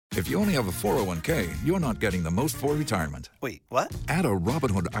If you only have a 401k, you're not getting the most for retirement. Wait, what? Add a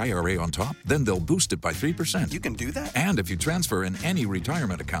Robinhood IRA on top, then they'll boost it by 3%. You can do that? And if you transfer in any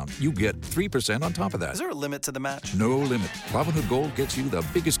retirement account, you get 3% on top of that. Is there a limit to the match? No limit. Robinhood Gold gets you the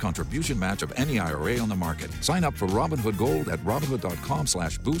biggest contribution match of any IRA on the market. Sign up for Robinhood Gold at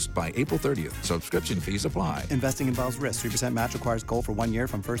Robinhood.com/boost by April 30th. Subscription fees apply. Investing involves risk. 3% match requires gold for 1 year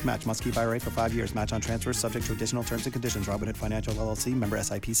from first match. Must keep IRA for 5 years. Match on transfers subject to additional terms and conditions. Robinhood Financial LLC, member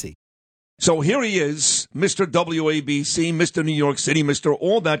SIPC. So here he is, Mr. WABC, Mr. New York City, Mr.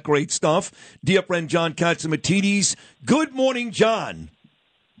 all that great stuff. Dear friend John Catsimatidis. Good morning, John.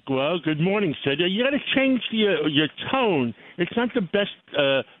 Well, good morning, Sid. You got to change your tone. It's not the best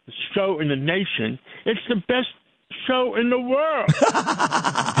show in the nation. It's the best show in the world.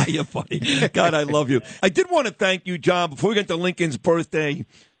 You're funny. God, I love you. I did want to thank you, John, before we get to Lincoln's birthday.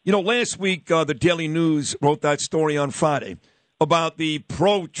 You know, last week, the Daily News wrote that story on Friday about the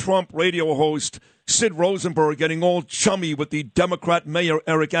pro-Trump radio host Sid Rosenberg getting all chummy with the Democrat Mayor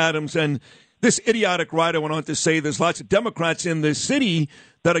Eric Adams. And this idiotic writer went on to say there's lots of Democrats in this city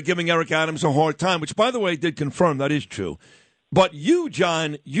that are giving Eric Adams a hard time, which, by the way, did confirm that is true. But you,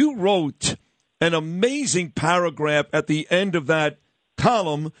 John, you wrote an amazing paragraph at the end of that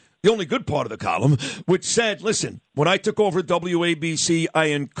column, the only good part of the column, which said, listen, when I took over WABC, I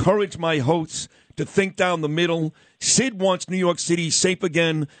encouraged my hosts to think down the middle. Sid wants New York City safe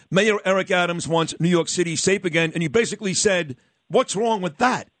again. Mayor Eric Adams wants New York City safe again. And you basically said, what's wrong with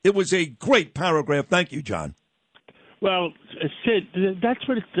that? It was a great paragraph. Thank you, John. Well, Sid, that's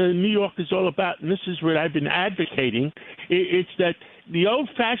what New York is all about, and this is what I've been advocating. It's that the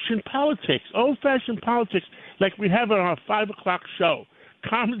old-fashioned politics, like we have on our 5 o'clock show,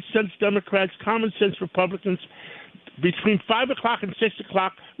 common sense Democrats, common sense Republicans, between 5 o'clock and 6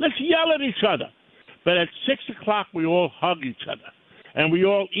 o'clock, let's yell at each other. But at 6 o'clock, we all hug each other. And we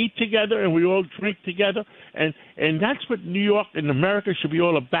all eat together, and we all drink together. And that's what New York and America should be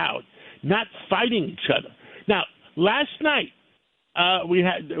all about, not fighting each other. Now, last night,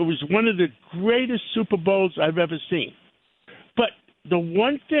 it was one of the greatest Super Bowls I've ever seen. But the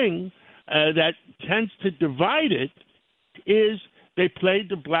one thing that tends to divide it is they played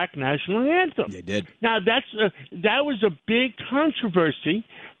the Black National Anthem. They did. Now, that was a big controversy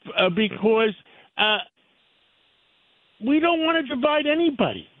because we don't want to divide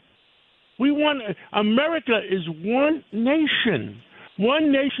anybody. America is one nation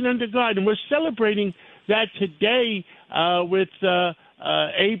under God, and we're celebrating that today with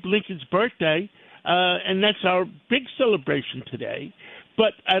Abe Lincoln's birthday, and that's our big celebration today.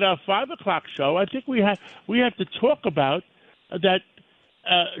 But at our 5 o'clock show, I think we have to talk about that.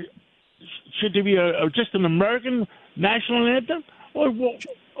 Should there be just an American national anthem, or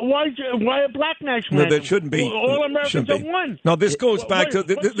why a Black national anthem? No, there shouldn't be. All Americans are one. No, this goes back to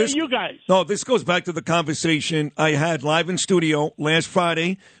this. You guys. No, this goes back to the conversation I had live in studio last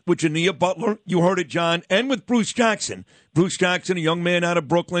Friday with Jania Butler. You heard it, John, and with Bruce Jackson. Bruce Jackson, a young man out of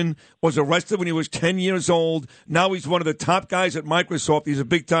Brooklyn, was arrested when he was 10 years old. Now he's one of the top guys at Microsoft. He's a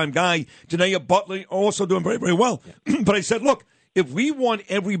big-time guy. Jania Butler also doing very, very well. Yeah. But I said, look, if we want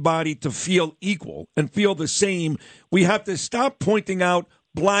everybody to feel equal and feel the same, we have to stop pointing out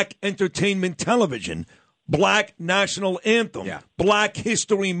Black entertainment television, Black national anthem, Black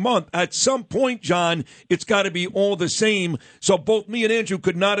History Month. At some point, John, it's got to be all the same. So both me and Andrew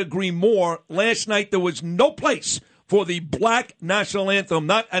could not agree more. Last night, there was no place for the Black national anthem,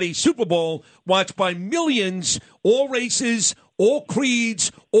 not at a Super Bowl watched by millions, all races, all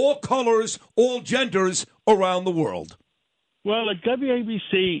creeds, all colors, all genders around the world. Well, at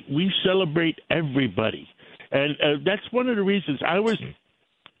WABC, we celebrate everybody. And that's one of the reasons I was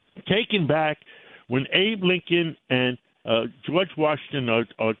taken back when Abe Lincoln and George Washington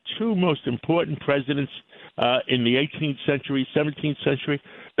are two most important presidents in the 18th century, 17th century,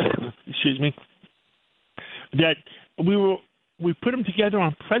 excuse me, that we put them together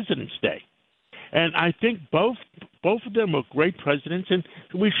on President's Day. And I think both of them are great presidents, and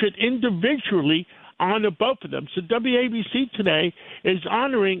we should individually honor both of them. So WABC today is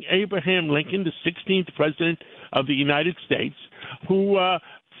honoring Abraham Lincoln, the 16th president of the United States, who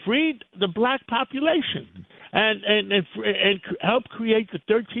freed the black population and helped create the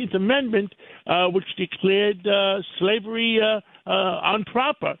 13th Amendment, which declared slavery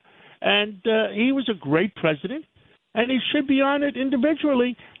improper. And he was a great president, and he should be honored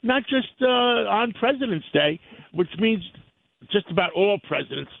individually, not just on President's Day, which means just about all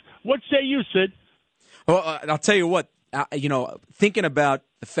presidents. What say you, Sid? Well, I'll tell you what, thinking about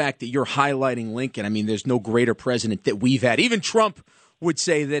the fact that you're highlighting Lincoln, I mean, there's no greater president that we've had. Even Trump would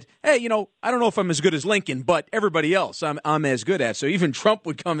say that, hey, I don't know if I'm as good as Lincoln, but everybody else I'm as good at. So even Trump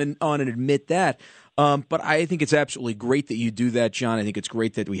would come on and admit that. But I think it's absolutely great that you do that, John. I think it's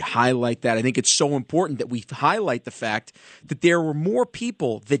great that we highlight that. I think it's so important that we highlight the fact that there were more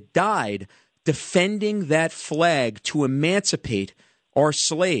people that died defending that flag to emancipate our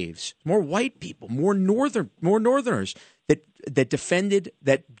slaves, more white people, more Northerners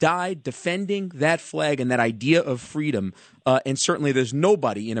that died defending that flag and that idea of freedom. And certainly, there's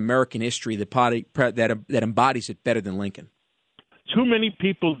nobody in American history that embodies it better than Lincoln. Too many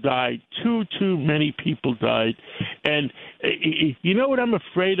people died. Too many people died. And you know what I'm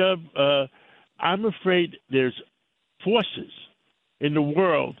afraid of? I'm afraid there's forces in the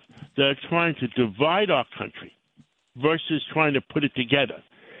world that are trying to divide our country versus trying to put it together.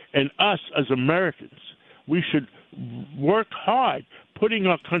 And us as Americans, we should work hard putting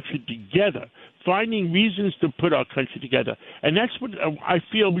our country together, finding reasons to put our country together. And that's what I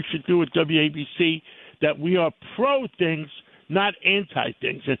feel we should do at WABC, that we are pro things, not anti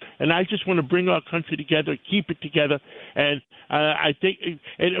things. And I just want to bring our country together, keep it together. And I think,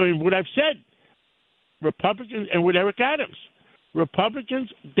 and what I've said, Republicans, and with Eric Adams,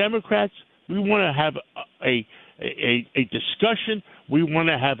 Republicans, Democrats, we want to have a discussion. We want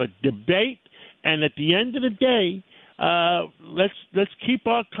to have a debate. And at the end of the day, let's keep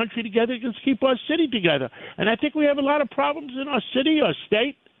our country together. Let's keep our city together. And I think we have a lot of problems in our city, our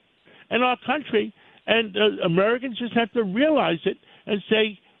state, and our country. And Americans just have to realize it and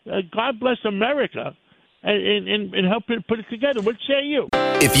say, God bless America, and help it put it together. What say you?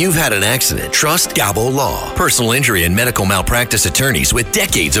 If you've had an accident, trust Gabo Law. Personal injury and medical malpractice attorneys with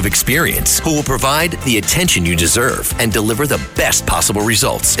decades of experience who will provide the attention you deserve and deliver the best possible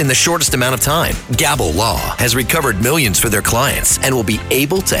results in the shortest amount of time. Gabo Law has recovered millions for their clients and will be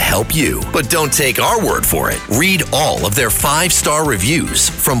able to help you. But don't take our word for it. Read all of their 5-star reviews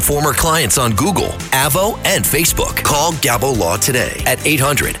from former clients on Google, Avo, and Facebook. Call Gabo Law today at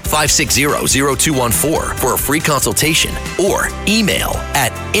 800-560-0214 for a free consultation or email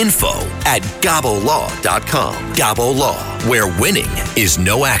at info@gabolaw.com. Gabo Law, where winning is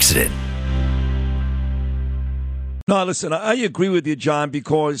no accident. No, listen, I agree with you, John,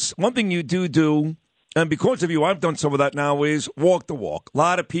 because one thing you do, and because of you, I've done some of that now, is walk the walk. A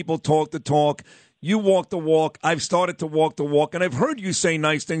lot of people talk the talk. You walk the walk. I've started to walk the walk, and I've heard you say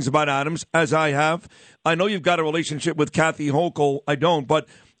nice things about Adams, as I have. I know you've got a relationship with Kathy Hochul. I don't, but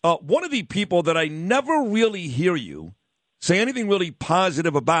one of the people that I never really hear you say anything really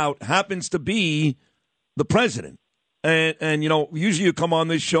positive about happens to be the president. And usually you come on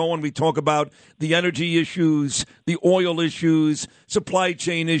this show and we talk about the energy issues, the oil issues, supply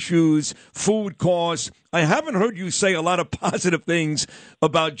chain issues, food costs. I haven't heard you say a lot of positive things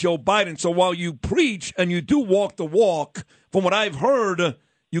about Joe Biden. So while you preach and you do walk the walk, from what I've heard,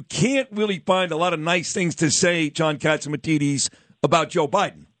 you can't really find a lot of nice things to say, John Catsimatidis, about Joe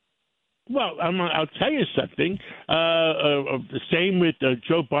Biden. Well, I'll tell you something. The same with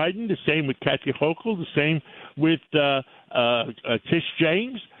Joe Biden, the same with Kathy Hochul, the same with Tish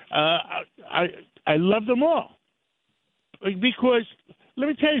James. I love them all. Because, let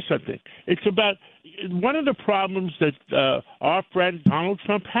me tell you something. It's about one of the problems that our friend Donald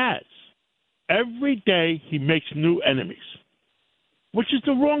Trump has. Every day he makes new enemies, which is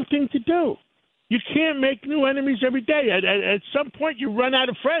the wrong thing to do. You can't make new enemies every day. At some point, you run out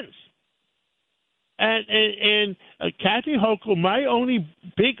of friends. And Kathy Hochul, my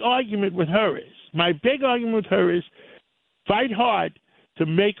big argument with her is fight hard to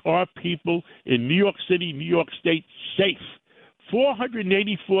make our people in New York City, New York State safe.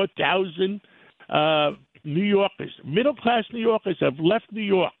 484,000 New Yorkers, middle-class New Yorkers, have left New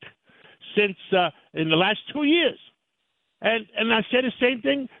York since in the last 2 years. And I say the same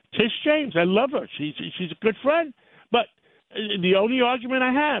thing. Tish James, I love her. She's a good friend. But the only argument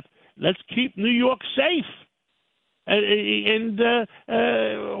I have, let's keep New York safe, and I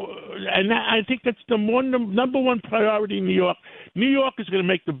think that's the number one priority in New York. New York is going to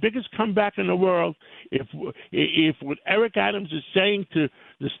make the biggest comeback in the world if what Eric Adams is saying to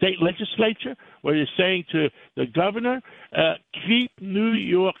the state legislature, what he's saying to the governor, keep New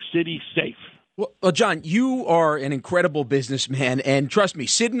York City safe. Well, John, you are an incredible businessman, and trust me,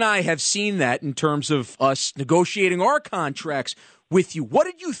 Sid and I have seen that in terms of us negotiating our contracts with you. What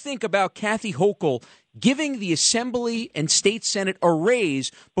did you think about Kathy Hochul giving the Assembly and State Senate a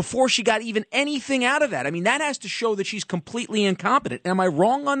raise before she got even anything out of that? I mean, that has to show that she's completely incompetent. Am I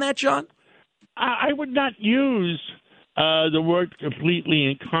wrong on that, John? I would not use the word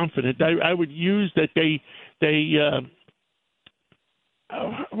completely incompetent. I would use that they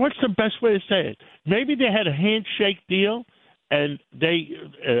what's the best way to say it? Maybe they had a handshake deal, and they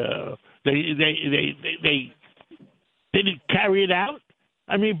didn't carry it out.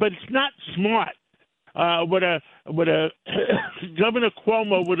 I mean, but it's not smart. What a Governor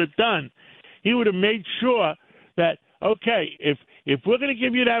Cuomo would have done, he would have made sure that, okay, if we're going to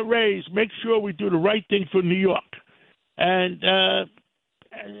give you that raise, make sure we do the right thing for New York. And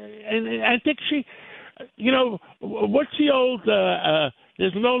I think she, what's the old?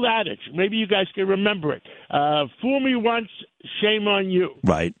 There's an old adage. Maybe you guys can remember it. Fool me once, shame on you.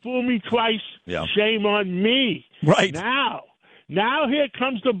 Right. Fool me twice, yeah. Shame on me. Right. Now here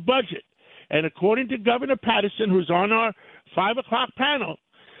comes the budget. And according to Governor Patterson, who's on our 5 o'clock panel,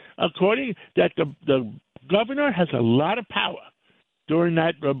 according that the governor has a lot of power during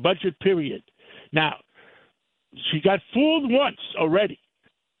that budget period. Now, she got fooled once already.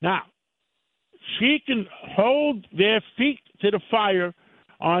 Now, she can hold their feet to the fire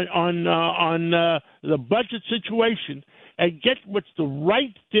on the budget situation and get what's the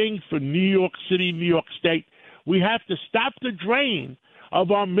right thing for New York City, New York State. We have to stop the drain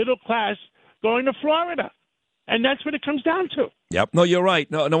of our middle class going to Florida. And that's what it comes down to. Yep. No, you're right.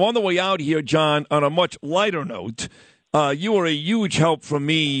 No, on the way out here, John, on a much lighter note, you were a huge help for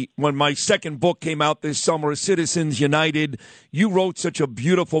me when my second book came out this summer, Citizens United. You wrote such a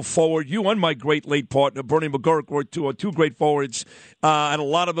beautiful foreword. You and my great late partner, Bernie McGurk, were two great forwards at a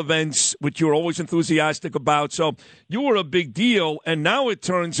lot of events, which you were always enthusiastic about. So you were a big deal. And now it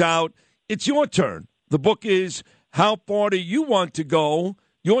turns out it's your turn. The book is How Far Do You Want to Go?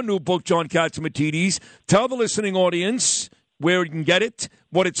 Your new book, John Catsimatidis. Tell the listening audience where you can get it,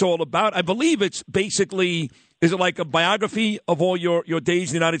 what it's all about. I believe it's basically, is it like a biography of all your days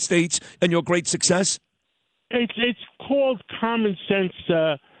in the United States and your great success? It's called Common Sense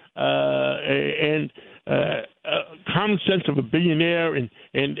and Common Sense of a Billionaire, and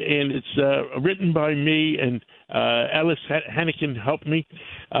it's written by me, and Ellis Hannigan helped me.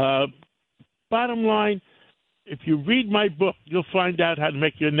 Bottom line, if you read my book, you'll find out how to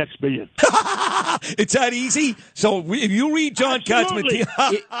make your next billion. It's that easy? So if you read John Catsimatidis...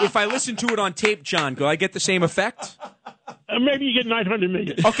 If I listen to it on tape, John, do I get the same effect? Maybe you get 900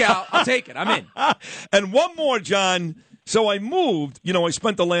 million. Okay, I'll take it. I'm in. And one more, John. So I moved. I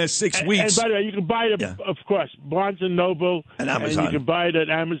spent the last 6 weeks. And by the way, you can buy it, of course, Barnes & Noble. And Amazon. And you can buy it at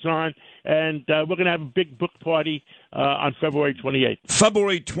Amazon. And we're going to have a big book party on February 28th.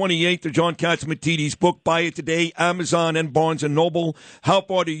 February 28th, the John Catsimatidis book. Buy it today, Amazon and Barnes & Noble. How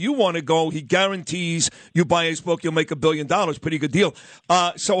far do you want to go? He guarantees you buy his book, you'll make $1 billion. Pretty good deal.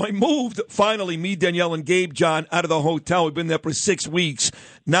 So I moved, finally, me, Danielle, and Gabe, John, out of the hotel. We've been there for 6 weeks.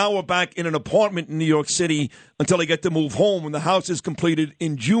 Now we're back in an apartment in New York City until I get to move home, and the house is completed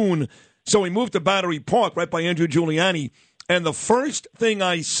in June. So we moved to Battery Park, right by Andrew Giuliani. And the first thing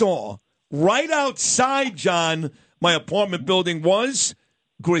I saw right outside, John, my apartment building was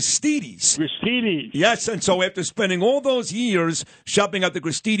Gristedes. Gristedes. Yes, and so after spending all those years shopping at the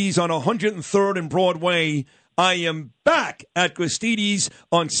Gristedes on 103rd and Broadway, I am back at Gristedes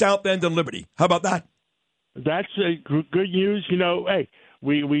on South End and Liberty. How about that? That's good news. Hey,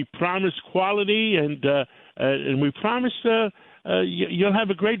 we promise quality, and we promise you'll have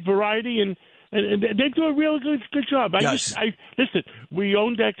a great variety, and they do a real good job. Listen, we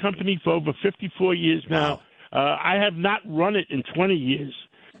owned that company for over 54 years now. Wow. I have not run it in 20 years,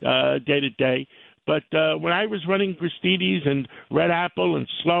 day to day. But when I was running Gristedes and Red Apple and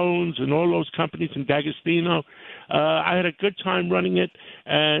Sloan's and all those companies in D'Agostino, I had a good time running it,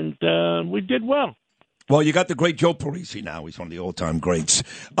 and we did well. Well, you got the great Joe Parisi now. He's one of the all-time greats.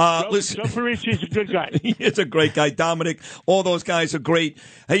 Listen, Joe Parisi's a good guy. He's a great guy. Dominic, all those guys are great.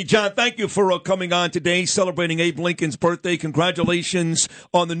 Hey, John, thank you for coming on today, celebrating Abe Lincoln's birthday. Congratulations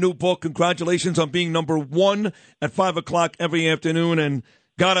on the new book. Congratulations on being number one at 5 o'clock every afternoon. And,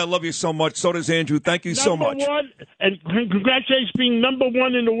 God, I love you so much. So does Andrew. Thank you so much. Number one, and congratulations being number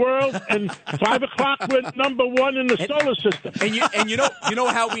one in the world, and 5 o'clock we're number one in the solar system. And you know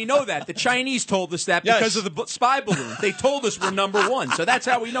how we know that? The Chinese told us that because of the spy balloon. They told us we're number one, so that's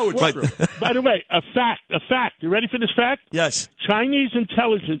how we know it's true. By the way, a fact. You ready for this fact? Yes. Chinese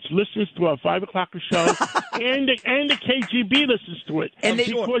intelligence listens to our 5 o'clock show, and the KGB listens to it,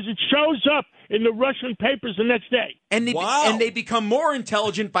 because it shows up in the Russian papers the next day. And they become more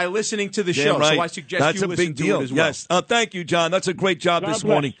intelligent by listening to the show. Right. So I suggest you listen to it as well. Yes. Thank you, John. That's a great job this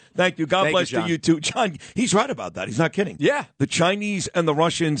morning. Thank you. God bless you too. John, he's right about that. He's not kidding. Yeah. The Chinese and the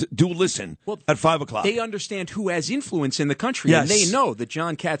Russians do listen at 5 o'clock. They understand who has influence in the country. Yes. And they know that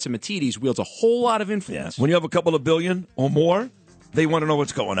John Catsimatidis wields a whole lot of influence. Yeah. When you have a couple of billion or more, they want to know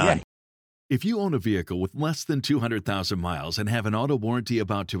what's going on. Yeah. If you own a vehicle with less than 200,000 miles and have an auto warranty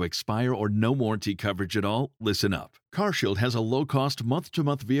about to expire or no warranty coverage at all, listen up. CarShield has a low-cost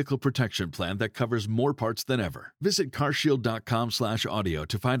month-to-month vehicle protection plan that covers more parts than ever. Visit carshield.com/audio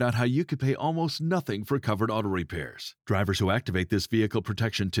to find out how you could pay almost nothing for covered auto repairs. Drivers who activate this vehicle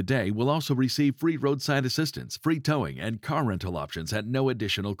protection today will also receive free roadside assistance, free towing, and car rental options at no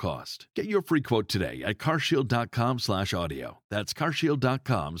additional cost. Get your free quote today at carshield.com/audio. That's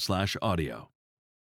carshield.com/audio.